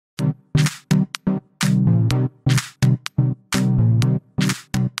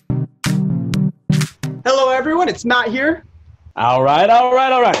Hello, everyone. It's Matt here. All right.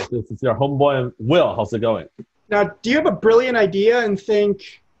 This is your homeboy, Will. How's it going? Now, do you have a brilliant idea and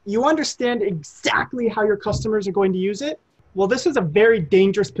think you understand exactly how your customers are going to use it? Well, this is a very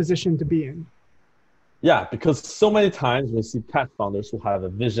dangerous position to be in. Yeah, because so many times we see tech founders who have a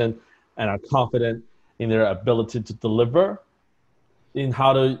vision and are confident in their ability to deliver, in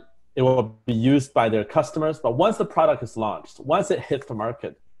how it will be used by their customers. But once the product is launched, once it hits the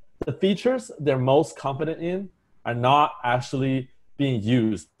market, the features they're most confident in are not actually being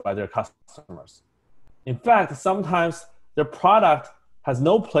used by their customers. In fact, sometimes their product has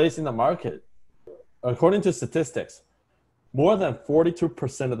no place in the market. According to statistics, more than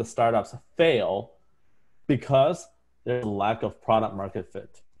 42% of the startups fail because there's a lack of product market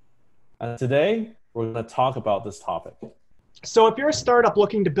fit. And today, we're going to talk about this topic. So if you're a startup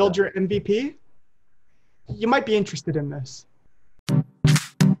looking to build your MVP, you might be interested in this.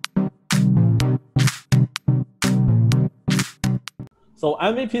 So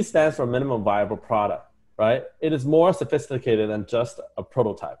MVP stands for minimum viable product, right? It is more sophisticated than just a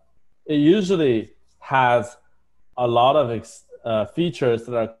prototype. It usually has a lot of features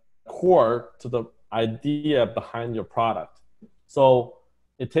that are core to the idea behind your product. So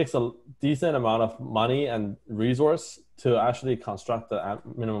it takes a decent amount of money and resource to actually construct the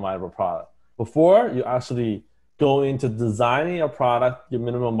minimum viable product. Before you actually go into designing your product, your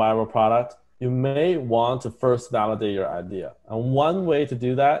minimum viable product, you may want to first validate your idea. And one way to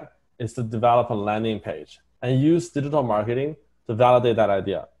do that is to develop a landing page and use digital marketing to validate that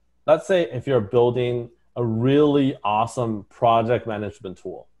idea. Let's say if you're building a really awesome project management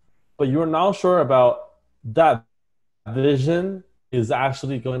tool, but you're not sure about that vision is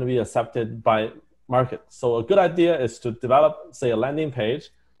actually going to be accepted by market. So a good idea is to develop, say, a landing page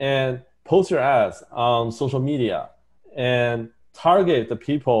and post your ads on social media and target the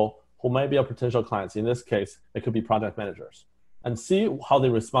people who might be our potential clients. In this case, it could be project managers, and see how they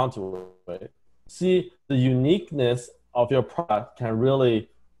respond to it. See the uniqueness of your product can really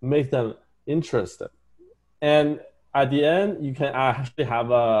make them interested. And at the end, you can actually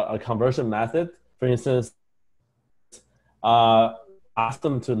have a conversion method. For instance, ask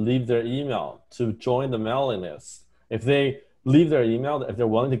them to leave their email to join the mailing list. If they leave their email, if they're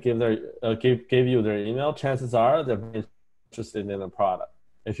willing to give you their email, chances are they're interested in the product.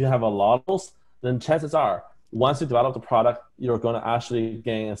 If you have a lot of those, then chances are, once you develop the product, you're going to actually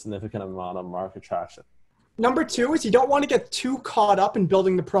gain a significant amount of market traction. Number two is you don't want to get too caught up in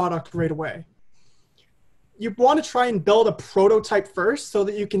building the product right away. You want to try and build a prototype first so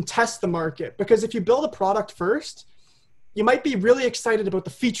that you can test the market. Because if you build a product first, you might be really excited about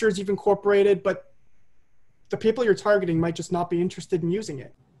the features you've incorporated, but the people you're targeting might just not be interested in using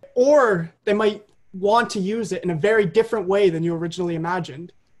it. Or they might want to use it in a very different way than you originally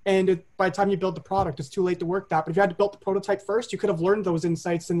imagined. And by the time you build the product, it's too late to work that. But if you had to build the prototype first, you could have learned those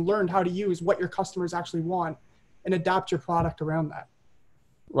insights and learned how to use what your customers actually want and adapt your product around that.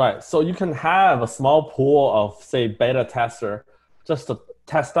 Right. So you can have a small pool of, say, beta tester just to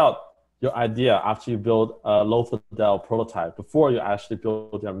test out your idea after you build a low-fidelity prototype before you actually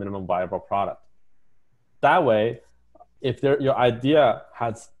build your minimum viable product. That way, if your idea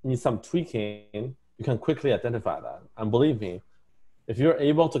needs some tweaking, you can quickly identify that. And believe me, if you're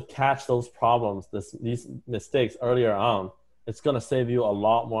able to catch those problems, these mistakes earlier on, it's going to save you a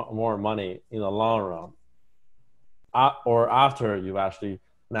lot more money in the long run, or after you've actually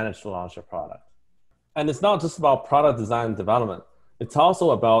managed to launch your product. And it's not just about product design and development. It's also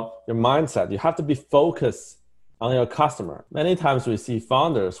about your mindset. You have to be focused on your customer. Many times we see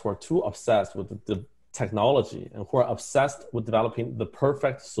founders who are too obsessed with the technology and who are obsessed with developing the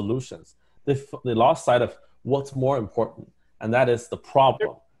perfect solutions. They lost sight of what's more important, and that is the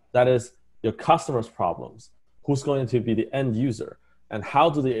problem. That is your customer's problems. Who's going to be the end user, and how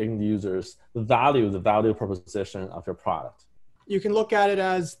do the end users value the value proposition of your product? You can look at it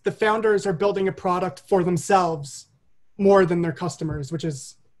as the founders are building a product for themselves more than their customers, which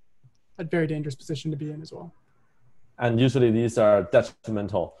is a very dangerous position to be in as well. And usually these are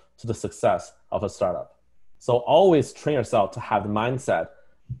detrimental to the success of a startup. So always train yourself to have the mindset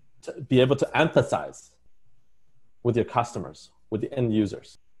to be able to empathize with your customers, with the end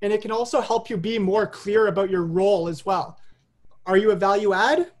users. And it can also help you be more clear about your role as well. Are you a value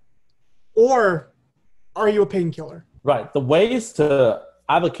add or are you a painkiller? Right. The ways to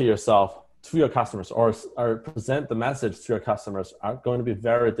advocate yourself to your customers or present the message to your customers are going to be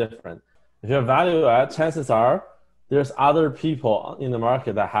very different. If you're a value add, chances are there's other people in the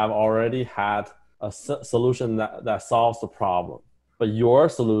market that have already had a solution that solves the problem. But your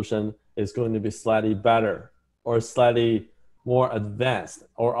solution is going to be slightly better or slightly more advanced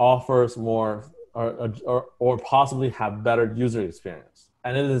or offers more or possibly have better user experience.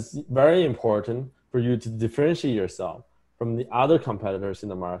 And it is very important for you to differentiate yourself from the other competitors in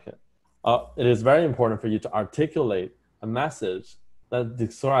the market. It is very important for you to articulate a message that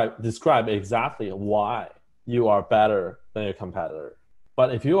describe exactly why you are better than your competitor.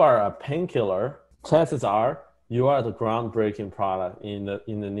 But if you are a painkiller, chances are you are the groundbreaking product in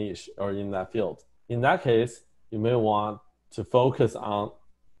the niche or in that field. In that case, you may want to focus on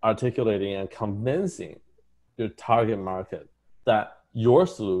articulating and convincing your target market that your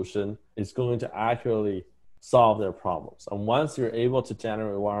solution is going to accurately solve their problems. And once you're able to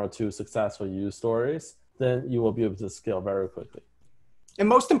generate one or two successful use stories, then you will be able to scale very quickly. And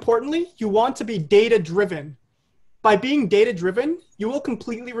most importantly, you want to be data-driven. By being data-driven, you will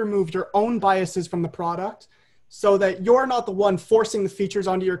completely remove your own biases from the product so that you're not the one forcing the features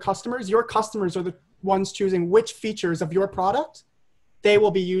onto your customers. Your customers are the ones choosing which features of your product they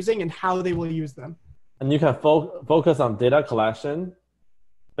will be using and how they will use them. And you can focus on data collection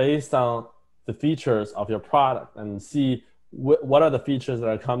based on the features of your product and see what are the features that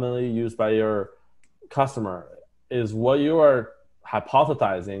are commonly used by your customer. Is what you are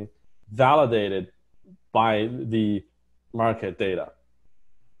hypothesizing validated by the market data,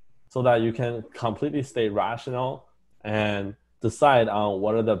 so that you can completely stay rational and decide on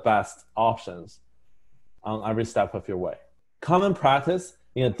what are the best options on every step of your way. Common practice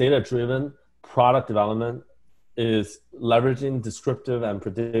in a data-driven product development is leveraging descriptive and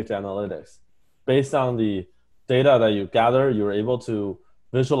predictive analytics. Based on the data that you gather, you're able to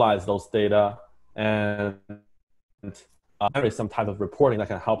visualize those data and generate some type of reporting that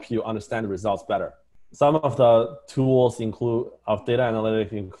can help you understand the results better. Some of the tools of data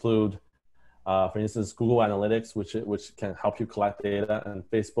analytics include, for instance, Google Analytics, which can help you collect data, and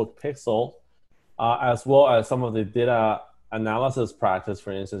Facebook Pixel, as well as some of the data analysis practice,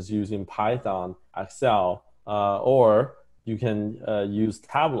 for instance, using Python, Excel, or you can use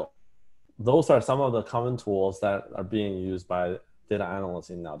Tableau. Those are some of the common tools that are being used by data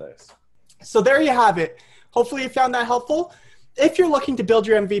analysts nowadays. So there you have it. Hopefully you found that helpful. If you're looking to build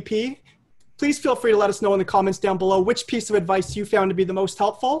your MVP, please feel free to let us know in the comments down below which piece of advice you found to be the most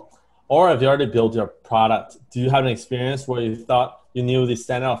helpful. Or if you already built your product, do you have an experience where you thought you knew the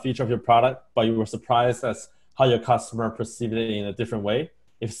standout feature of your product, but you were surprised as how your customer perceived it in a different way?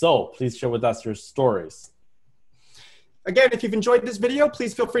 If so, please share with us your stories. Again, if you've enjoyed this video,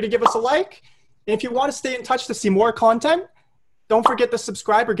 please feel free to give us a like. And if you want to stay in touch to see more content, don't forget to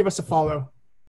subscribe or give us a follow.